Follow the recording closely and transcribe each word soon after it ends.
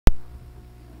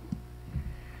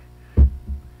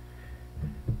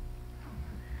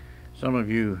Some of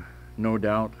you, no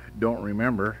doubt, don't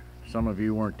remember. Some of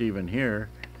you weren't even here.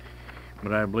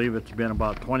 But I believe it's been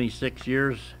about 26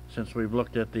 years since we've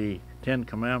looked at the Ten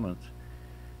Commandments.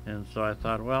 And so I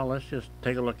thought, well, let's just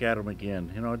take a look at them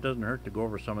again. You know, it doesn't hurt to go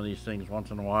over some of these things once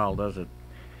in a while, does it?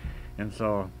 And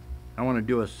so I want to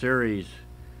do a series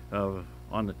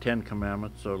on the Ten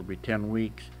Commandments, so it'll be 10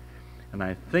 weeks. And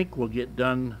I think we'll get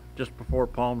done just before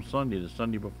Palm Sunday, the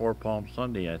Sunday before Palm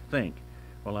Sunday, I think.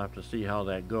 We'll have to see how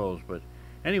that goes. But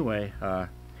anyway,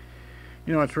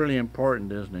 you know, it's really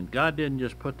important, isn't it? God didn't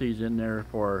just put these in there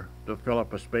to fill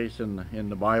up a space in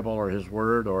the Bible or His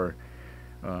Word, or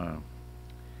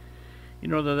you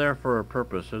know, they're there for a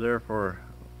purpose. They're there for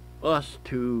us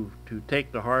to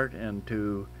take to heart and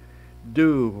to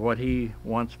do what He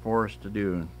wants for us to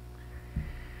do.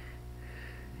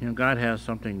 You know, God has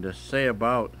something to say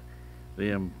about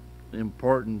the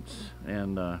importance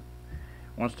and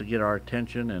wants to get our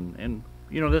attention. And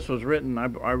you know, this was written,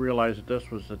 I realize that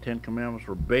the Ten Commandments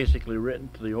were basically written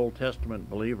to the Old Testament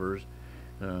believers.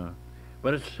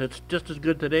 But it's just as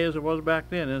good today as it was back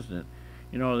then, isn't it?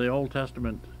 You know, the Old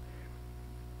Testament,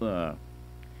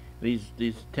 these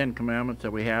 10 Commandments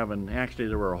that we have, and actually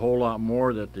there were a whole lot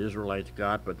more that the Israelites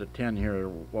got, but the 10 here are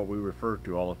what we refer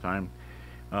to all the time,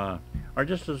 are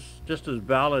just as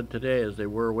valid today as they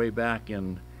were way back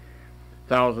in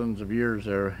thousands of years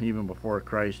there, even before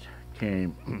Christ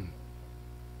came.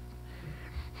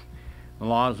 The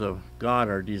laws of God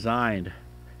are designed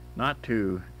not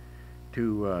to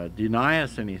deny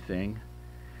us anything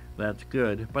that's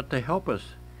good, but to help us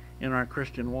in our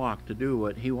Christian walk to do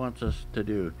what He wants us to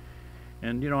do.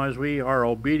 And you know, as we are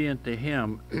obedient to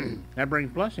Him, that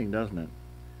brings blessing, doesn't it?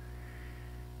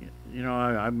 You know,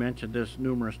 I've mentioned this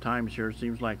numerous times here, it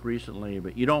seems like recently,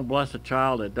 but you don't bless a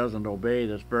child that doesn't obey,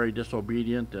 that's very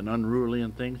disobedient and unruly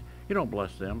and things. You don't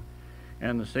bless them.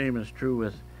 And the same is true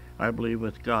with, I believe,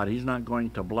 with God. He's not going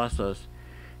to bless us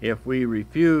if we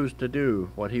refuse to do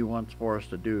what He wants for us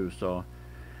to do. So,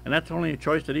 and that's only a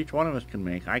choice that each one of us can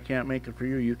make. I can't make it for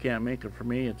you. You can't make it for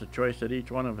me. It's a choice that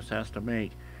each one of us has to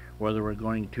make, whether we're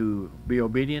going to be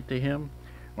obedient to Him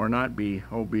or not be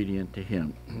obedient to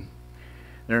Him.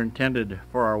 They're intended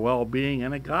for our well-being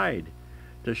and a guide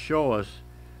to show us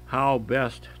how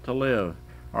best to live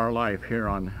our life here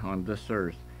on this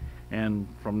earth, and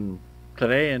from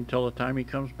today until the time He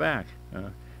comes back.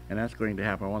 And that's going to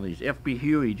happen one of these. F.B.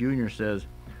 Huey Jr. says,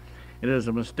 "It is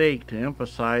a mistake to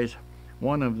emphasize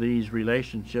one of these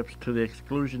relationships to the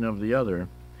exclusion of the other.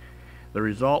 The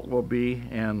result will be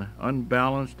an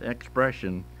unbalanced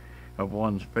expression of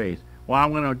one's faith." Well,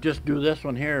 I'm going to just do this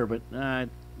one here, but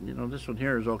you know, this one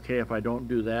here is okay if I don't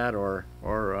do that, or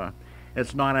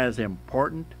it's not as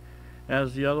important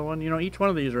as the other one. You know, each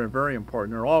one of these are very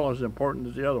important. They're all as important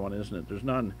as the other one, isn't it? There's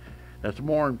none that's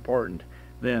more important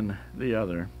than the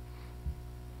other.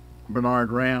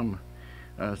 Bernard Ram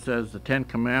says the Ten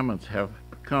Commandments have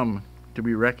come to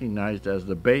be recognized as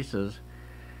the basis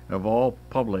of all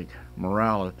public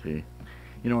morality.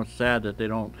 You know, it's sad that the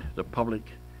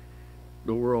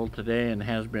world today, and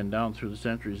has been down through the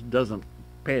centuries, doesn't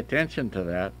pay attention to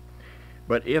that.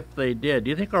 But if they did, do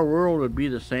you think our world would be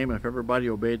the same if everybody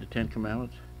obeyed the Ten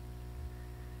Commandments?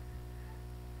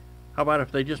 How about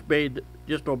if they just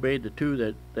obeyed the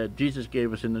two that Jesus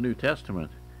gave us in the New Testament?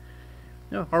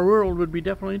 You know, our world would be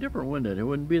definitely different, wouldn't it? It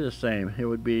wouldn't be the same. It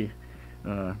would be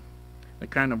the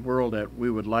kind of world that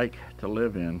we would like to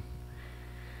live in.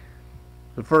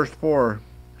 The first four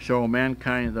show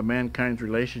mankind's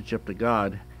relationship to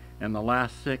God, and the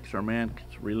last six are man's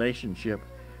relationship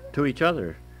to each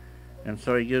other. And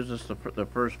so He gives us the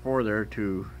first four there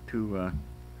to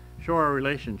show our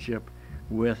relationship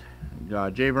with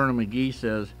God. J. Vernon McGee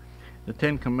says, the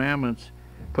Ten Commandments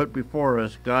put before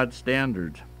us God's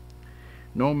standards.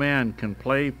 No man can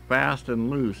play fast and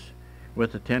loose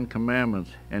with the Ten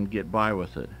Commandments and get by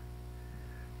with it.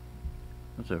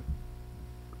 That's a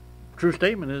true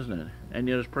statement, isn't it? And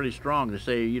yet it's pretty strong to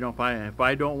say, you know, if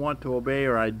I don't want to obey,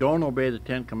 or I don't obey the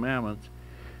Ten Commandments,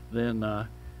 then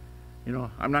you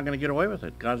know, I'm not going to get away with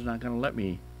it. God's not going to let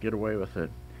me get away with it.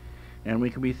 And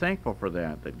we can be thankful for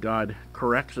that God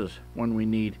corrects us when we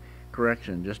need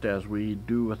correction, just as we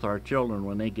do with our children.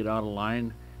 When they get out of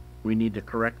line, we need to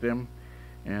correct them.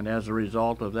 And as a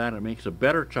result of that, it makes a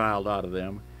better child out of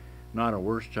them, not a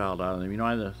worse child out of them. You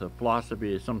know, the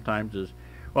philosophy sometimes is,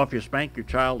 well, if you spank your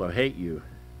child, they'll hate you.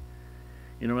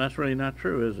 You know, that's really not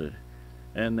true, is it?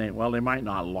 And they might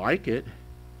not like it,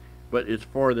 but it's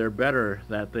for their better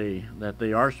that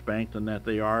they are spanked, and that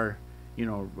they are, you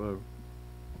know,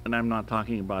 and I'm not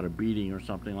talking about a beating or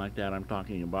something like that. I'm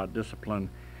talking about discipline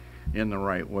in the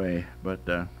right way. But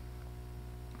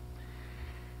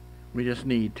We just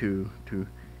need to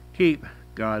keep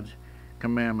God's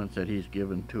commandments that He's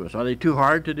given to us. Are they too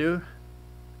hard to do?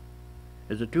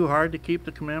 Is it too hard to keep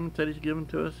the commandments that He's given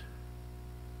to us?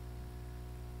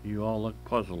 You all look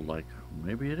puzzled, like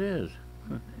maybe it is.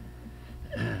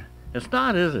 It's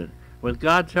not, is it? With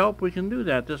God's help, we can do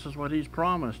that. This is what He's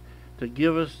promised, to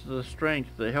give us the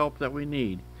strength, the help that we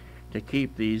need to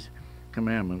keep these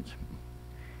commandments.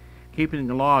 Keeping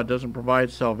the law doesn't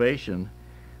provide salvation,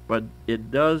 but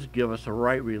it does give us a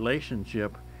right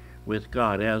relationship with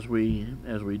God. As we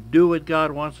do what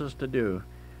God wants us to do,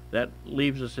 that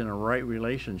leaves us in a right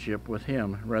relationship with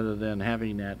Him, rather than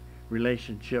having that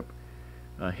relationship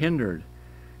hindered.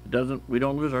 We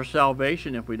don't lose our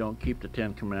salvation if we don't keep the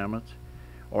 10 commandments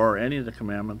or any of the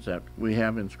commandments that we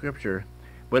have in Scripture,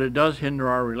 but it does hinder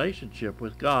our relationship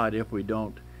with God if we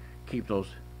don't keep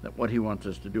what He wants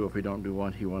us to do, if we don't do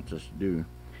what He wants us to do.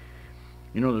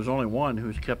 You know, there's only one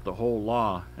who's kept the whole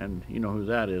law, and you know who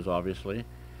that is, obviously.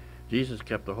 Jesus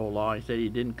kept the whole law. He said He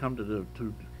didn't come to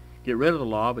get rid of the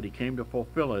law, but He came to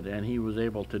fulfill it, and He was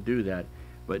able to do that.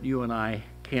 But you and I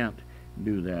can't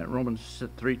do that. Romans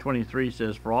 3:23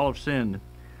 says, "For all have sinned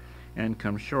and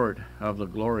come short of the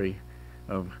glory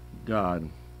of God."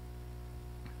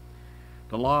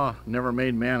 The law never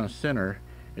made man a sinner.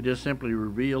 It just simply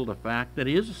revealed the fact that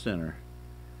he is a sinner.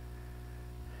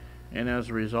 And as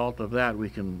a result of that, we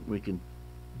can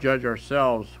judge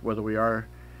ourselves whether we are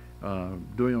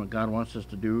doing what God wants us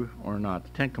to do or not. The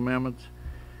 10 Commandments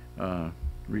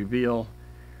reveal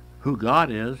who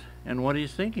God is and what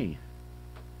He's thinking.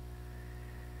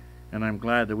 And I'm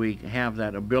glad that we have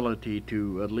that ability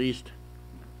to at least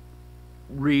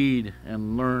read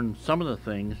and learn some of the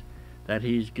things that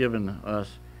He's given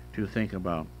us to think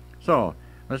about. So,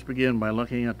 let's begin by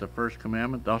looking at the first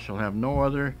commandment. Thou shalt have no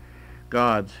other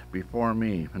gods before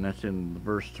me. And that's in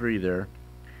verse 3 there.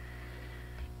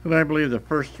 And I believe the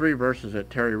first 3 verses that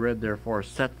Terry read therefore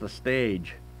set the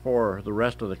stage for the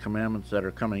rest of the commandments that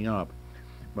are coming up.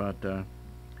 But,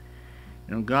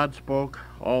 God spoke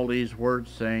all these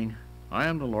words, saying, I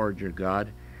am the Lord your God,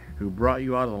 who brought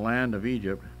you out of the land of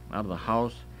Egypt, out of the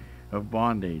house of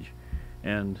bondage.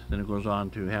 And then it goes on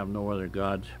to have no other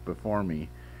gods before me.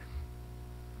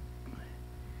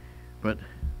 But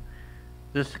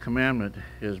this commandment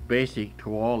is basic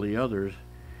to all the others.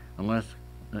 Unless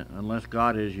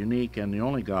God is unique and the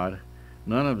only God,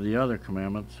 none of the other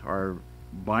commandments are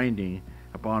binding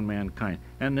upon mankind.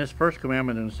 And this first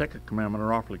commandment and the second commandment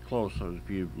are awfully close. So if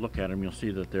you look at them, you'll see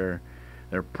that they're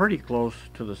pretty close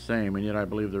to the same, and yet I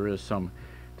believe there is some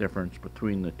difference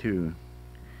between the two.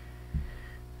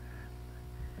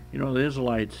 The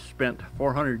Israelites spent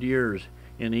 400 years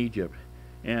in Egypt,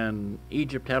 and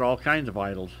Egypt had all kinds of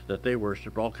idols that they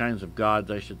worshipped, all kinds of gods,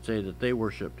 I should say, that they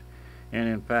worshipped. And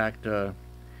in fact, the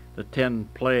 10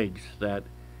 plagues that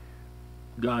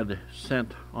God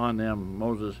sent on them,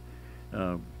 Moses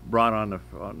brought on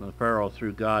the Pharaoh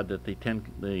through God, that the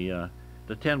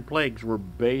 10 plagues were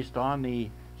based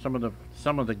on some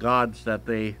of the gods that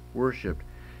they worshipped.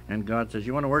 And God says,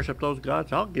 you want to worship those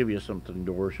gods? I'll give you something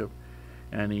to worship.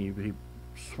 And he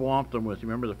swamped them with, you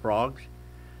remember the frogs?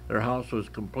 Their house was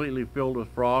completely filled with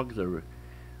frogs. There were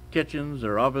kitchens,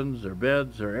 their ovens, their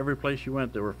beds, every place you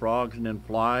went there were frogs, and then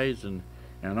flies, and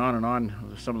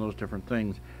on, some of those different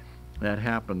things that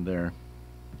happened there.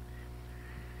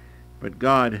 But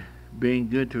God, being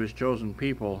good to His chosen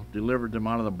people, delivered them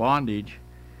out of the bondage.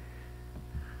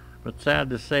 But sad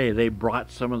to say, they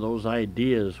brought some of those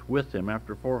ideas with them.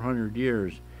 After 400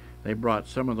 years, they brought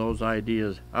some of those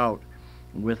ideas out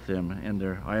with them in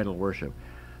their idol worship.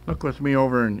 Look with me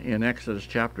over in Exodus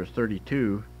chapter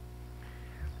 32.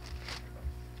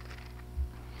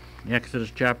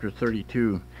 Exodus chapter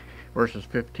 32, verses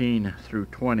 15 through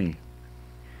 20.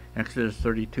 Exodus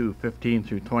 32, 15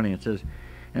 through 20. It says,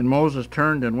 And Moses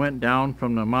turned and went down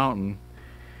from the mountain,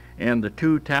 and the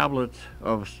 2 tablets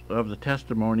of the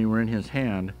testimony were in his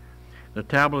hand. The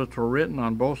tablets were written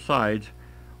on both sides,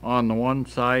 on the one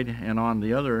side and on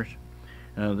the other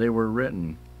they were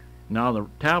written. Now the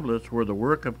tablets were the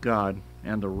work of God,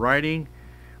 and the writing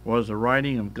was the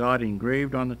writing of God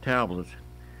engraved on the tablets.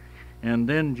 And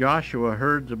then Joshua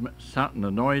heard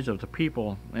the noise of the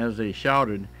people as they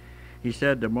shouted. He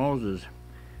said to Moses,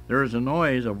 There is a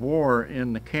noise of war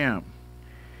in the camp.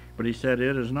 But he said,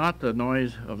 It is not the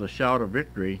noise of the shout of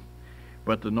victory,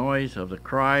 but the noise of the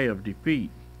cry of defeat.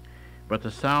 But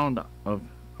the sound of,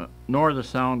 nor the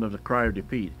sound of the cry of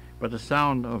defeat, but the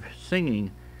sound of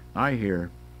singing I hear.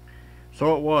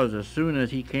 So it was, as soon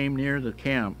as he came near the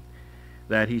camp,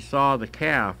 that he saw the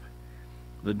calf,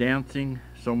 the dancing.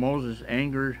 So Moses'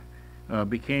 anger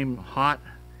became hot,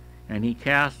 And he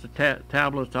cast the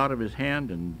tablets out of his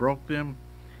hand and broke them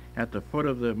at the foot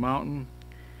of the mountain.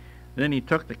 Then he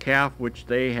took the calf which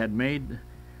they had made,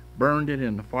 burned it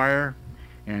in the fire,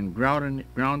 and ground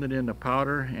it into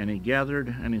powder, and he gathered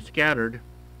and he scattered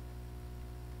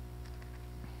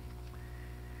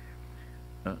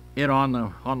it on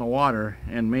the water,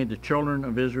 and made the children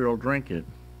of Israel drink it.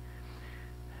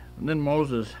 And then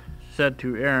Moses said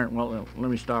to Aaron, well,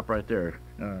 let me stop right there.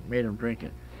 Made him drink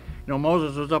it. You know,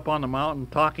 Moses was up on the mountain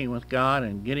talking with God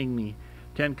and getting the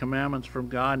 10 Commandments from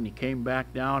God, and he came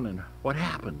back down, and what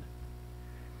happened?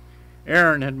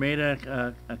 Aaron had made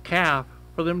a calf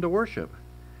for them to worship.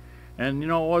 And, you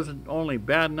know, it wasn't only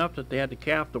bad enough that they had the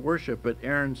calf to worship, but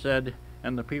Aaron said,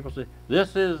 and the people said,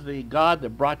 this is the God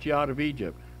that brought you out of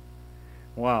Egypt.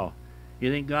 Wow.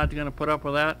 You think God's going to put up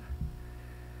with that?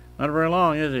 Not very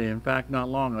long, is he? In fact, not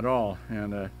long at all.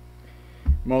 And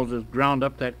Moses ground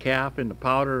up that calf into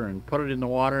powder and put it in the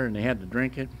water, and they had to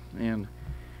drink it. And,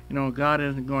 you know, God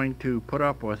isn't going to put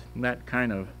up with that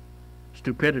kind of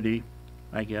stupidity,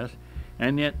 I guess.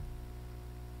 And yet,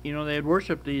 you know, they had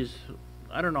worshipped these,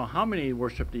 I don't know how many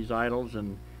worshipped these idols,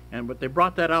 but they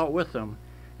brought that out with them,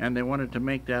 and they wanted to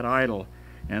make that idol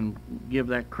and give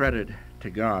that credit to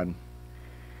God.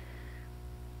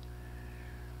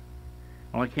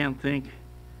 Well, I can't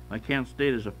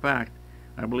state as a fact,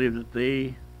 I believe that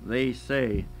they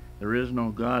say there is no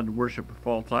God, worship of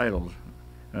false idols,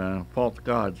 false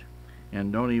gods,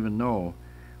 and don't even know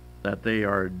that they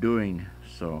are doing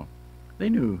so. They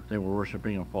knew they were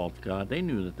worshiping a false god. They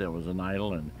knew that that was an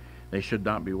idol and they should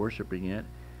not be worshiping it,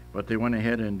 but they went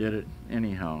ahead and did it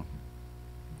anyhow.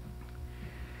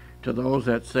 To those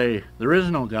that say there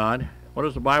is no God, what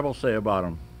does the Bible say about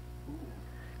them?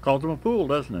 Calls them a fool,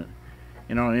 doesn't it?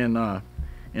 You know,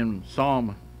 in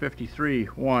Psalm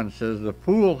 53:1 it says, the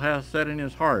fool has said in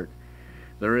his heart,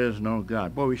 there is no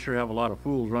God. Boy, we sure have a lot of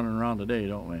fools running around today,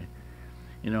 don't we?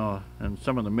 You know, and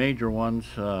some of the major ones,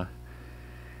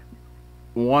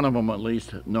 one of them at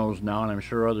least knows now, and I'm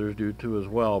sure others do too as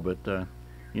well, but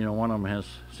you know, one of them has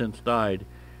since died,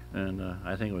 and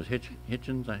I think it was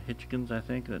Hitchkins, I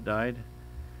think, that died.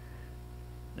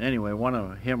 Anyway, one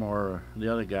of him or the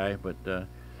other guy, but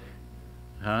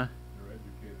huh?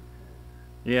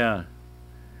 Yeah,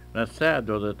 that's sad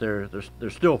though that they're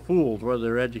still fools, whether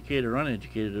they're educated or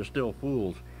uneducated. They're still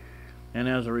fools, and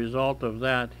as a result of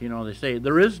that, you know, they say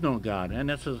there is no God, and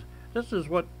this is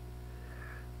what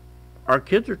our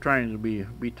kids are trying to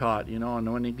be taught, you know.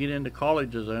 And when they get into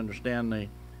colleges, I understand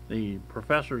the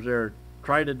professors there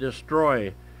try to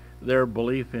destroy their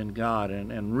belief in God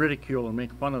and ridicule and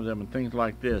make fun of them and things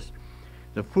like this.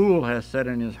 The fool has said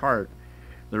in his heart,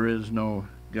 there is no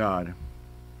God.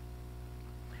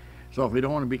 So if we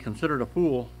don't want to be considered a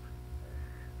fool,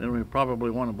 then we probably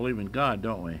want to believe in God,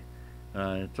 don't we?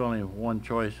 It's only one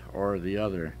choice or the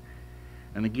other.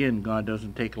 And again, God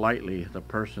doesn't take lightly the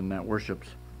person that worships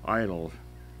idols.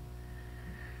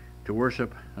 To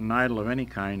worship an idol of any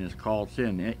kind is called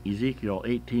sin. Ezekiel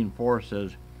 18:4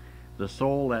 says, the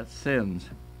soul that sins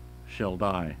shall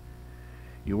die.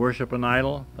 You worship an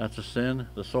idol, that's a sin.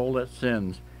 The soul that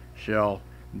sins shall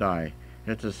die.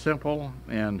 It's as simple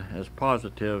and as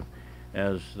positive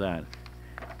as that.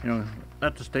 You know,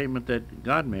 that's a statement that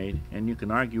God made, and you can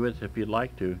argue with if you'd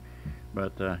like to,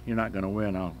 but you're not going to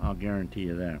win, I'll guarantee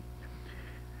you that.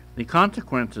 The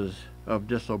consequences of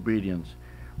disobedience.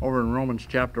 Over in Romans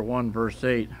chapter 1, verse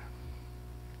 8.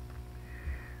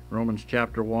 Romans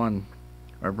chapter 1,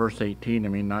 or verse 18, I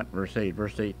mean not verse 8,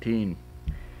 verse 18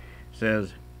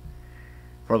 says,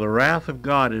 for the wrath of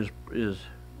God is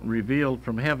revealed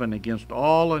from heaven against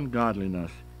all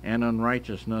ungodliness and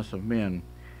unrighteousness of men,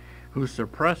 who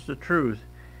suppress the truth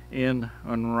in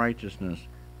unrighteousness.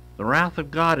 The wrath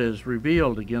of God is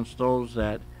revealed against those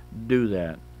that do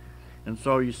that. And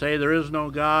so you say there is no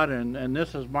God, and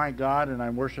this is my God, and I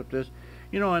worship this.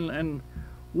 You know, and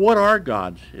what are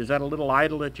gods? Is that a little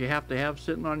idol that you have to have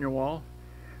sitting on your wall?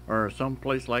 Or some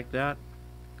place like that?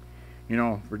 You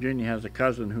know, Virginia has a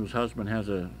cousin whose husband has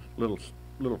a little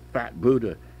fat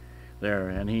Buddha there,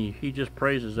 and he just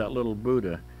praises that little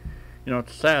Buddha. You know,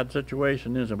 it's a sad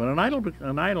situation, isn't it? But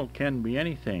an idol can be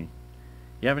anything.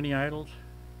 You have any idols?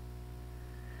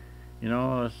 You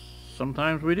know,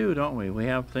 sometimes we do, don't we? We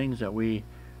have things that we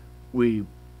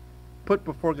put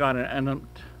before God, and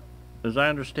as I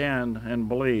understand and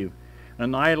believe,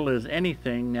 an idol is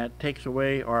anything that takes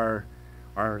away our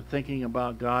thinking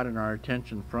about God and our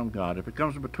attention from God. If it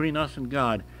comes between us and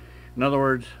God, in other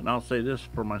words, and I'll say this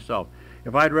for myself,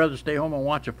 if I'd rather stay home and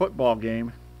watch a football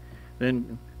game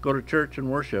than go to church and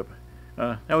worship,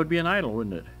 that would be an idol,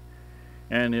 wouldn't it?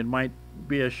 And it might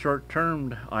be a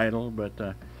short-term idol,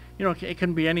 but You know, it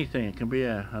can be anything. It can be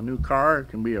a new car, it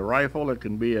can be a rifle, it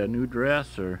can be a new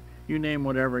dress, or you name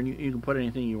whatever, and you can put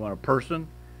anything you want. A person.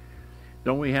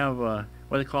 Don't we have, what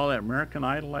do they call that, American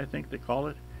Idol, I think they call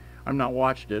it? I've not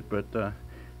watched it, but I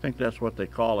think that's what they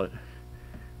call it.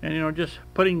 And, you know, just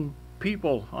putting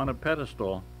people on a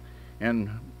pedestal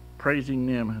and praising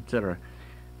them, etc.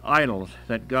 Idols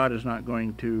that God is not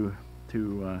going to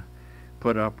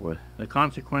put up with. The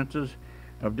consequences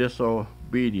of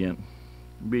obedience.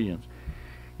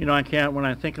 You know, when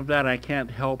I think of that, I can't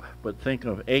help but think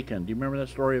of Achan. Do you remember that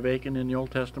story of Achan in the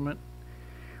Old Testament?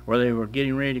 Where they were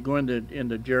getting ready to go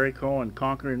into Jericho and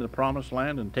conquer into the promised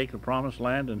land and take the promised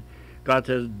land, and God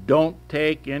says, don't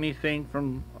take anything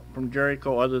from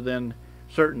Jericho other than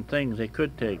certain things they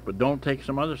could take, but don't take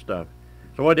some other stuff.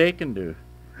 So what did Achan do?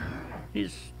 He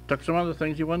took some other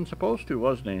things he wasn't supposed to,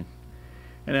 wasn't he?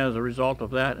 And as a result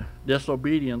of that,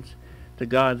 disobedience to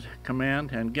God's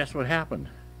command, and guess what happened?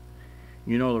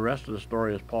 You know the rest of the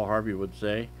story, as Paul Harvey would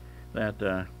say,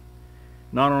 that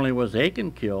not only was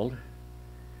Achan killed,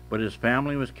 but his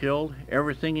family was killed.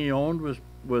 Everything he owned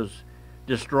was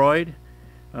destroyed.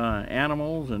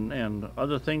 Animals and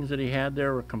other things that he had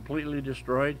there were completely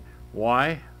destroyed.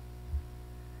 Why?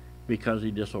 Because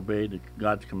he disobeyed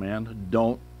God's command.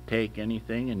 Don't take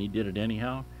anything, and he did it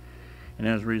anyhow. And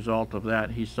as a result of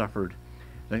that, he suffered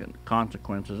the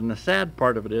consequences. And the sad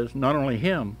part of it is, not only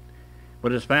him,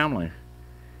 but his family.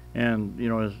 And, you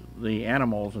know, the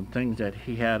animals and things that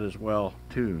he had as well,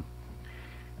 too.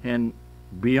 And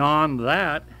beyond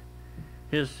that,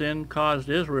 his sin caused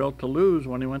Israel to lose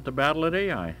when he went to battle at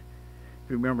Ai. If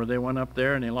you remember, they went up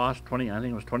there and they lost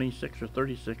 26 or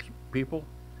 36 people.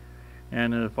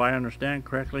 And if I understand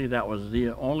correctly, that was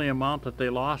the only amount that they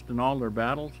lost in all their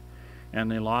battles.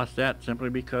 And they lost that simply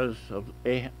because of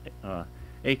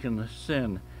Achan's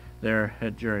sin there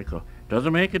at Jericho.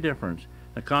 Doesn't make a difference.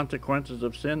 The consequences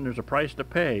of sin, there's a price to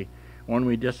pay when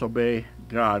we disobey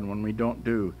God, when we don't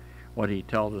do what he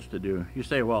tells us to do. You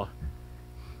say, well,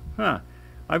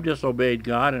 I've disobeyed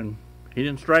God and he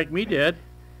didn't strike me dead,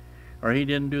 or he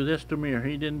didn't do this to me, or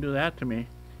he didn't do that to me.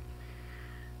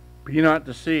 Be not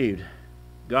deceived.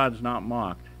 God's not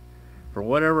mocked. For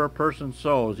whatever a person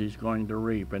sows, he's going to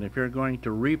reap. And if you're going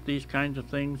to reap these kinds of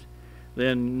things,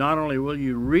 then not only will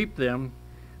you reap them,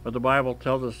 but the Bible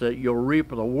tells us that you'll reap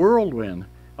the whirlwind,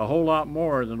 a whole lot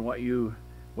more than what you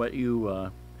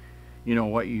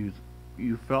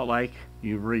felt like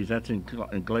you raised. That's in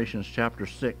Galatians chapter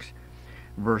 6,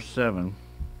 verse 7.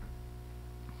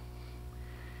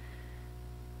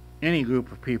 Any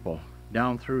group of people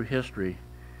down through history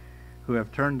who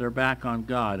have turned their back on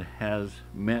God has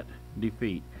met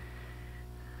defeat.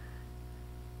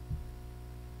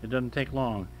 It doesn't take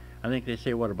long. I think they say,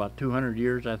 about 200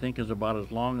 years, I think, is about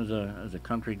as long as a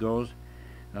country goes.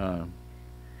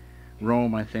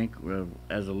 Rome, I think,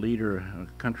 as a leader, a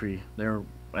country there,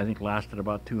 I think, lasted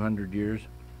about 200 years.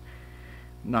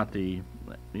 Not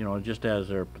just as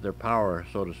their power,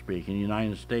 so to speak. In the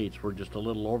United States, we're just a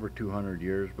little over 200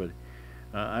 years, but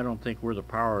I don't think we're the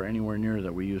power anywhere near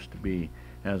that we used to be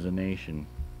as a nation.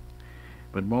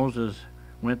 But Moses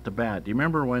went to bat. Do you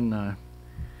remember when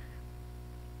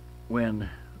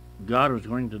God was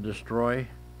going to destroy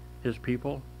his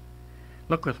people?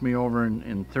 Look with me over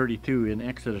in 32, in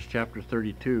Exodus chapter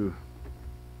 32.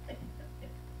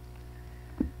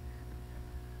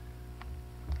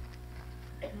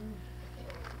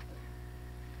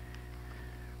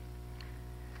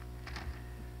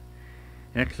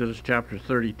 Exodus chapter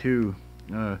 32,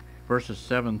 verses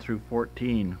 7 through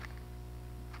 14.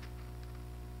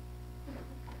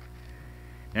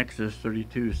 Exodus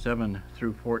 32, 7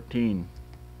 through 14.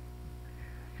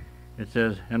 It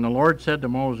says, And the Lord said to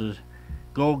Moses,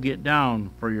 Go get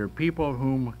down, for your people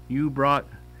whom you brought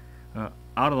out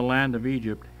of the land of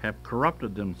Egypt have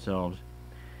corrupted themselves,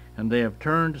 and they have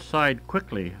turned aside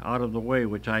quickly out of the way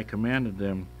which I commanded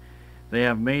them. They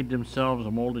have made themselves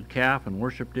a molded calf and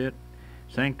worshipped it,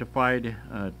 sanctified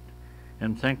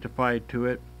to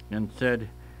it, and said,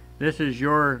 This is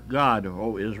your God,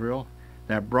 O Israel,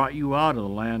 that brought you out of the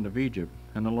land of Egypt.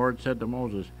 And the Lord said to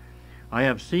Moses, I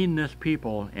have seen this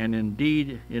people, and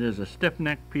indeed it is a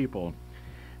stiff-necked people.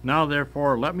 Now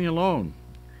therefore let me alone,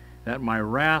 that my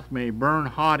wrath may burn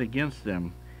hot against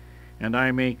them, and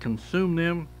I may consume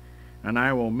them, and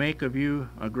I will make of you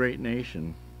a great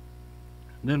nation.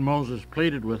 Then Moses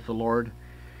pleaded with the Lord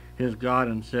his God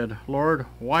and said, Lord,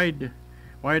 why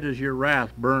does your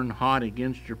wrath burn hot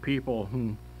against your people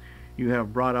whom you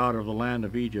have brought out of the land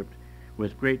of Egypt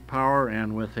with great power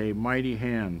and with a mighty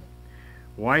hand?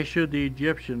 Why should the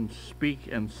Egyptians speak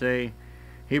and say,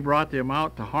 He brought them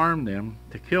out to harm them,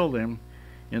 to kill them,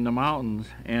 in the mountains,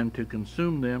 and to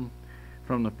consume them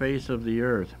from the face of the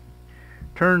earth.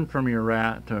 Turn from your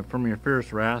from your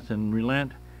fierce wrath, and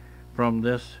relent from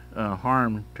this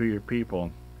harm to your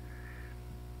people.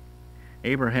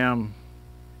 And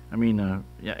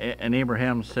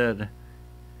Abraham said,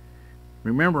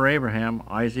 Remember Abraham,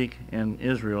 Isaac, and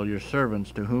Israel, your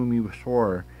servants, to whom you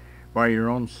swore by your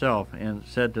own self, and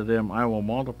said to them, I will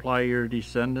multiply your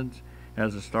descendants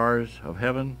as the stars of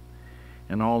heaven,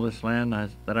 and all this land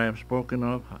that I have spoken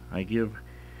of I give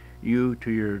you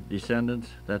to your descendants,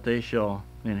 that they shall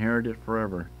inherit it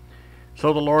forever.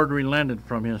 So the Lord relented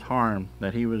from his harm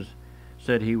that he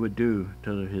said he would do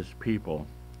to his people.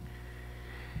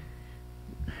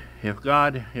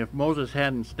 If Moses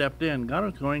hadn't stepped in, God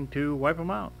was going to wipe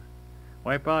them out,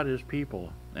 wipe out his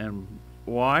people. And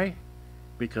why?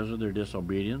 Because of their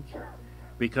disobedience,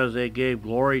 because they gave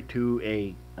glory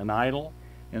to an idol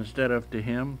instead of to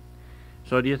him.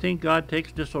 So do you think God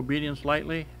takes disobedience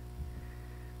lightly?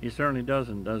 He certainly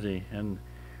doesn't, does he? And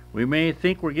we may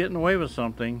think we're getting away with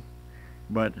something,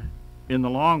 but in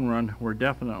the long run, we're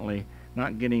definitely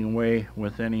not getting away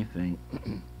with anything.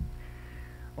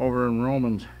 Over in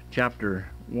Romans chapter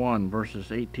 1,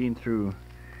 verses 18 through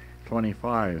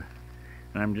 25.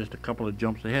 And I'm just a couple of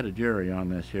jumps ahead of Jerry on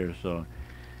this here, so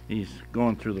he's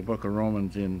going through the book of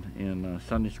Romans in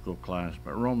Sunday school class.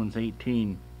 But Romans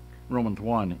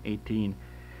 1, 18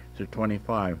 through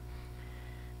 25.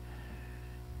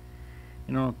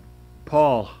 You know,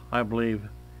 Paul, I believe,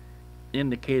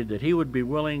 indicated that he would be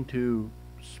willing to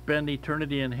spend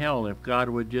eternity in hell if God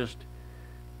would just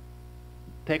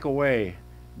take away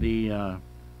the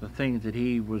things that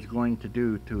he was going to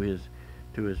do to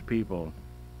his people.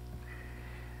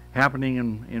 Happening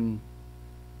in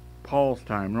Paul's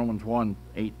time, Romans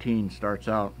 1:18 starts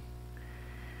out,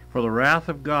 For the wrath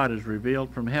of God is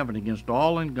revealed from heaven against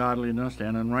all ungodliness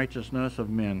and unrighteousness of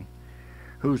men,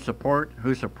 who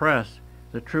suppress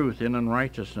the truth in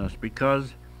unrighteousness,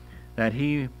 because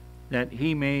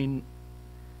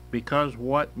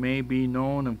what may be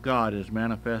known of God is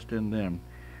manifest in them,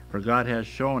 for God has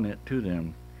shown it to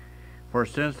them. For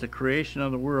since the creation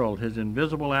of the world, his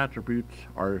invisible attributes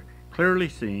are clearly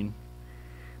seen,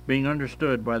 being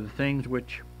understood by the things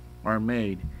which are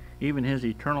made, even his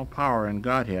eternal power and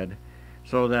Godhead,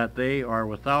 so that they are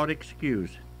without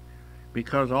excuse,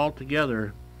 because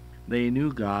altogether they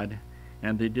knew God,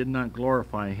 and they did not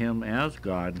glorify him as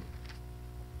God,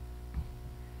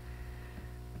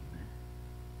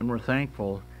 and were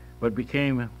thankful, but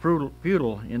became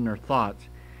futile in their thoughts,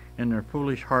 and their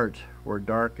foolish hearts were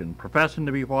darkened. Professing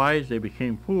to be wise, they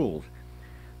became fools.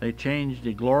 They changed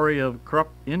the glory of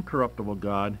incorruptible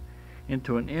God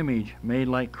into an image made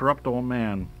like corruptible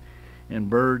man, and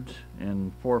birds,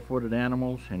 and four-footed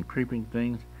animals, and creeping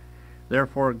things.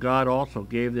 Therefore God also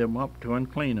gave them up to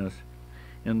uncleanness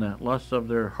in the lusts of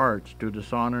their hearts, to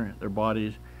dishonor their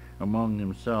bodies among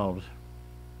themselves.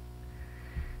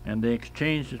 And they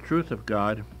exchanged the truth of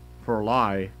God for a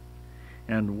lie,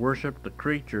 and worshipped the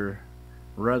creature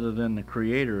rather than the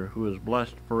Creator, who is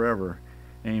blessed forever.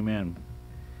 Amen.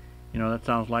 You know, that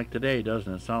sounds like today,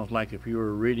 doesn't it? It sounds like if you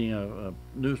were reading a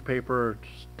newspaper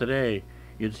today,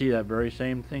 you'd see that very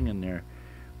same thing in there.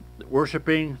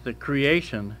 Worshipping the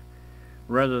creation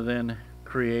rather than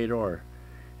Creator.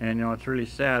 And you know, it's really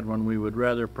sad when we would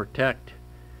rather protect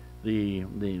the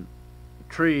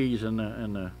trees and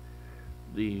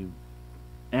the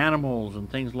animals and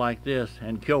things like this,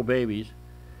 and kill babies,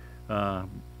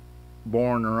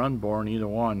 born or unborn, either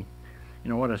one. You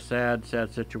know, what a sad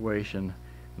situation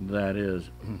that is.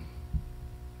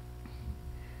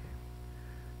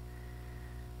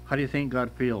 How do you think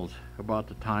God feels about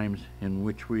the times in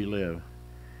which we live?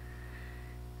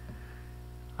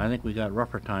 I think we got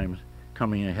rougher times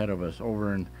coming ahead of us.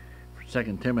 Over in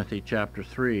 2 Timothy chapter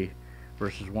 3,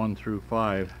 verses 1 through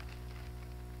 5.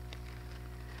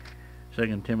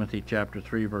 2 Timothy chapter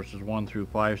 3, verses 1 through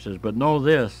 5 says, But know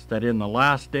this, that in the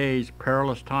last days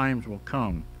perilous times will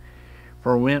come.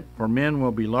 For men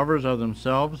will be lovers of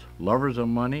themselves, lovers of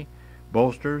money,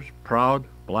 boasters, proud,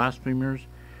 blasphemers,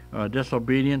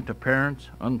 disobedient to parents,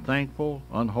 unthankful,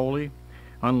 unholy,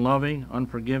 unloving,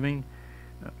 unforgiving,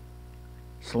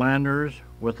 slanderers,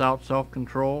 without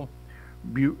self-control,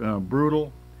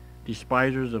 brutal,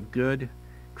 despisers of good,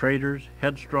 traitors,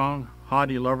 headstrong,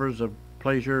 haughty, lovers of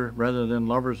pleasure rather than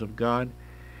lovers of God,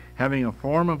 having a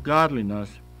form of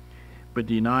godliness, but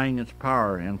denying its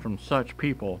power, and from such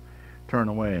people turn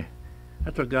away.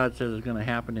 That's what God says is going to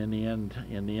happen in the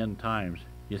end times.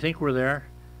 You think we're there?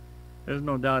 There's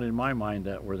no doubt in my mind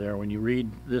that we're there when you read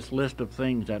this list of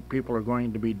things that people are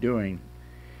going to be doing,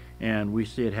 and we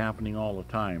see it happening all the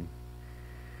time.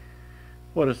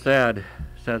 What a sad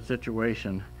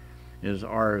situation is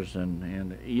ours,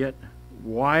 and yet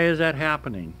why is that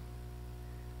happening?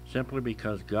 Simply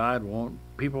because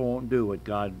people won't do what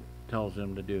God tells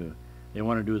them to do. They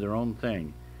want to do their own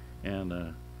thing,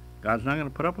 and God's not going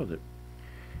to put up with it.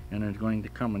 And there's going to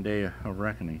come a day of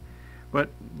reckoning. But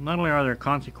not only are there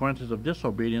consequences of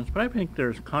disobedience, but I think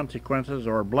there's consequences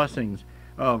or blessings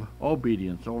of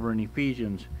obedience. Over in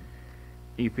Ephesians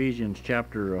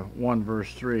chapter 1,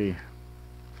 verse 3.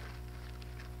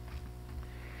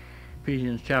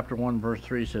 Ephesians chapter 1, verse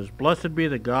 3 says, "Blessed be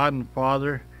the God and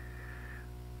Father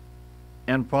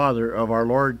of our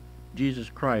Lord Jesus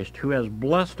Christ, who has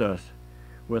blessed us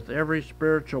with every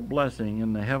spiritual blessing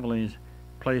in the heavenly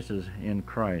places in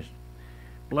Christ."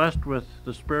 Blessed with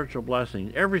the spiritual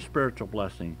blessing, every spiritual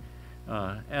blessing.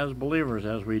 As believers,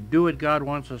 as we do what God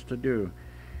wants us to do,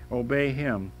 obey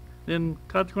Him, then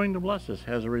God's going to bless us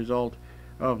as a result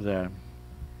of that.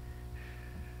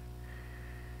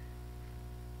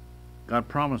 God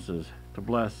promises to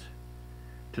bless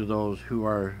to those who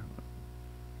are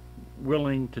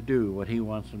willing to do what He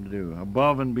wants them to do,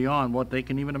 above and beyond what they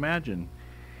can even imagine.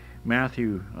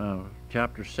 Matthew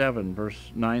chapter 7,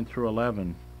 verse 9 through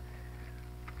 11.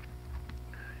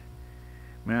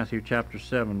 Matthew chapter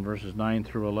 7, verses 9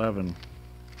 through 11.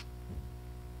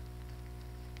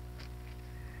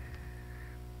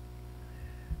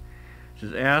 It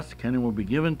says, "Ask, and it will be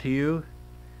given to you.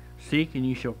 Seek, and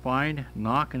ye shall find.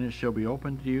 Knock, and it shall be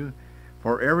opened to you.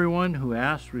 For everyone who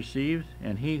asks receives,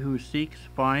 and he who seeks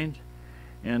finds,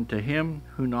 and to him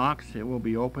who knocks it will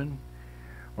be opened.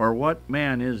 Or what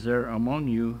man is there among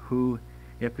you who,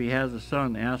 if he has a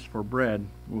son, asks for bread,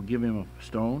 will give him a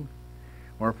stone?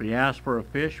 Or if he asks for a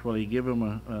fish, will he give him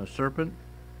a serpent?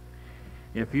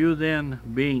 If you then,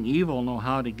 being evil, know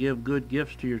how to give good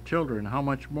gifts to your children, how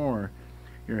much more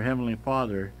your heavenly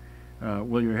Father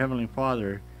will your heavenly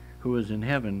Father who is in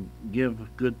heaven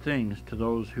give good things to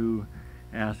those who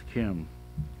ask Him."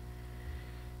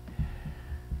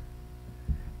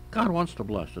 God wants to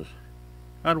bless us.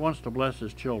 God wants to bless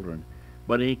His children,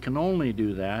 but He can only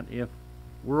do that if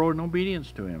we're in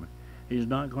obedience to Him. He's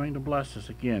not going to bless us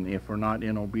again if we're not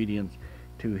in obedience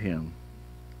to Him.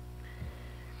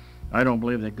 I don't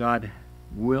believe that God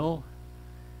will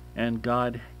and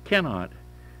God cannot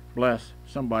bless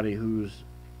somebody who's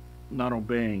not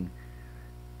obeying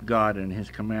God and His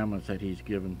commandments that He's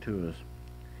given to us.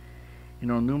 You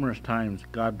know, numerous times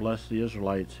God blessed the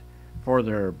Israelites for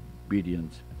their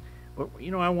obedience. But,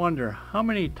 you know, I wonder, how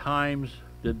many times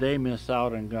did they miss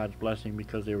out on God's blessing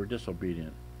because they were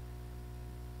disobedient?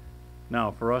 Now,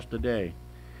 for us today,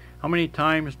 how many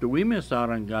times do we miss out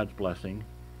on God's blessing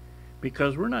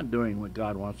because we're not doing what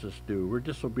God wants us to do? We're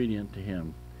disobedient to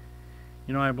Him.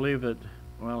 You know, I believe that,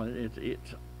 well,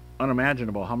 it's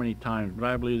unimaginable how many times, but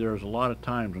I believe there's a lot of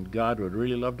times when God would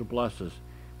really love to bless us,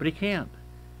 but He can't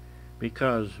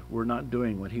because we're not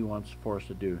doing what He wants for us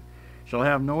to do. "Shall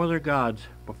have no other gods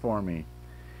before me."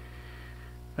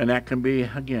 And that can be,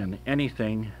 again,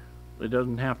 anything. It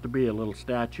doesn't have to be a little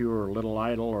statue or a little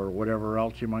idol or whatever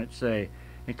else you might say.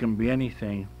 It can be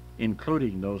anything,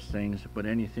 including those things, but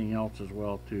anything else as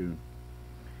well, too.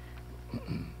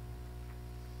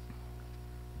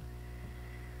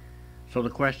 So the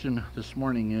question this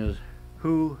morning is,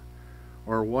 who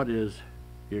or what is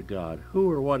your God?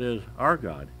 Who or what is our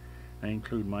God? I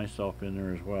include myself in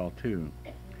there as well, too.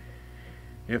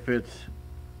 If it's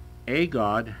a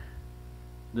God,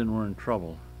 then we're in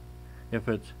trouble. If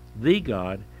it's the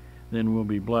God, then we'll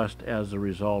be blessed as a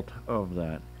result of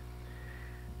that.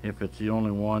 If it's the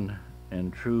only one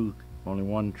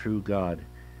true God,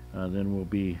 then we'll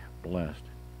be blessed.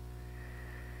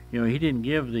 You know, He didn't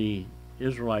give the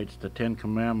Israelites the 10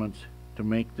 Commandments to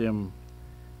make them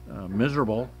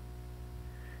miserable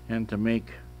and to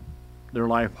make their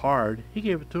life hard. He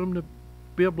gave it to them to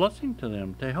be a blessing to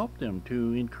them, to help them,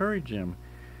 to encourage them,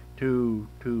 to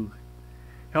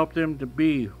help them to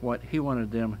be what He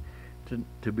wanted them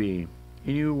to be.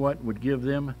 He knew what would give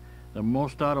them the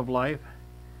most out of life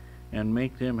and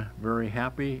make them very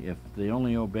happy if they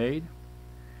only obeyed.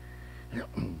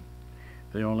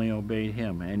 They only obeyed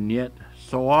Him. And yet,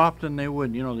 so often they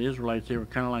wouldn't. You know, the Israelites, they were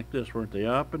kind of like this, weren't they?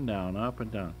 Up and down, up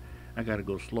and down. I got to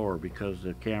go slower because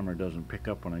the camera doesn't pick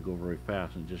up when I go very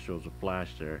fast and it just shows a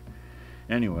flash there.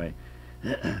 Anyway,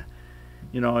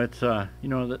 you know, it's you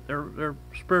know, their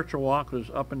spiritual walk was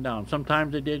up and down.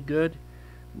 Sometimes they did good.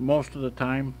 Most of the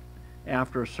time,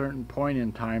 after a certain point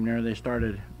in time there, they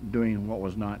started doing what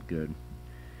was not good.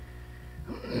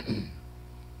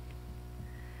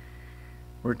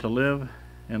 We're to live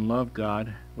and love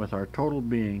God with our total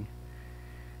being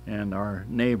and our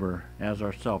neighbor as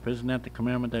ourself. Isn't that the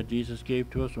commandment that Jesus gave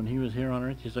to us when he was here on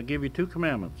earth? He said, I'll give you 2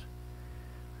 commandments.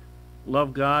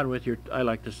 Love God with your, I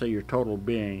like to say, your total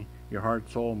being, your heart,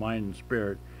 soul, mind, and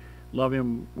spirit. Love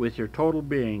him with your total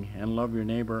being, and love your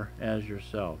neighbor as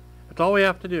yourself. That's all we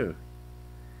have to do.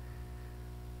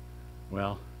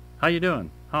 Well, how you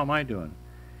doing? How am I doing?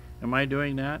 Am I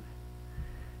doing that?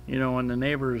 You know, when the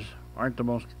neighbors aren't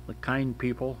the kind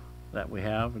people that we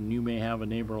have, and you may have a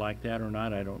neighbor like that or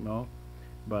not, I don't know.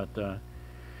 But,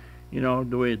 you know,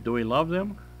 do we love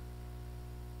them?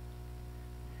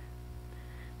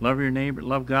 Love your neighbor,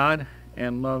 love God,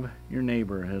 and love your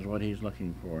neighbor is what he's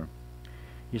looking for.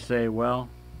 You say, well,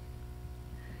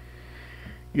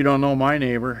 you don't know my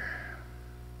neighbor.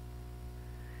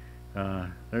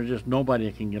 There's just nobody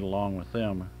that can get along with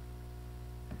them.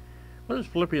 What does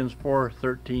Philippians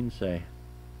 4:13 say?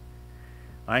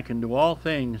 I can do all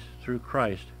things through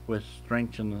Christ, which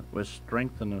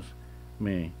strengtheneth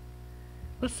me.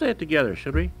 Let's say it together,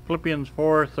 should we? Philippians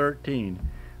 4:13.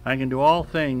 I can do all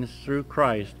things through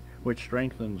Christ, which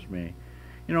strengthens me.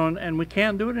 You know, and we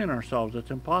can't do it in ourselves. It's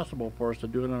impossible for us to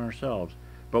do it in ourselves.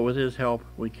 But with his help,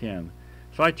 we can.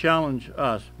 So I challenge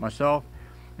us, myself,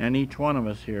 and each one of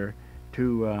us here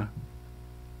to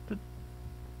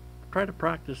try to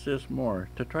practice this more,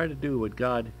 to try to do what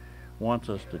God wants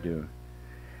us to do.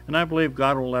 And I believe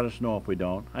God will let us know if we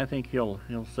don't. I think he'll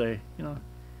say, you know,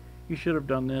 you should have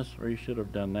done this or you should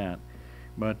have done that.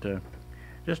 But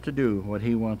just to do what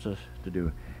he wants us to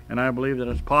do. And I believe that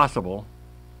it's possible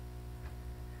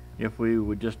if we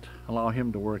would just allow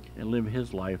him to work and live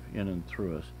his life in and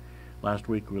through us. Last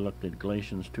week we looked at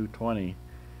Galatians 2:20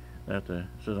 that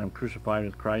says, I'm crucified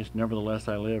with Christ, nevertheless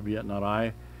I live, yet not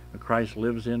I, but Christ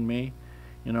lives in me.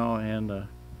 You know, and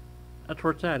that's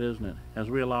where it's at, isn't it? As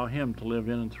we allow him to live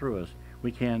in and through us,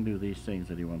 we can do these things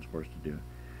that he wants for us to do.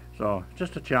 So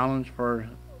just a challenge for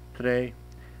today,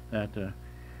 that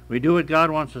we do what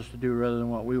God wants us to do rather than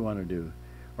what we want to do,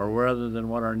 or rather than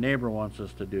what our neighbor wants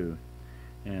us to do,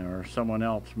 or someone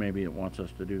else maybe that wants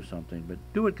us to do something. But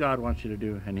do what God wants you to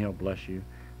do, and he'll bless you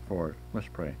for it. Let's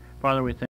pray. Father, we thank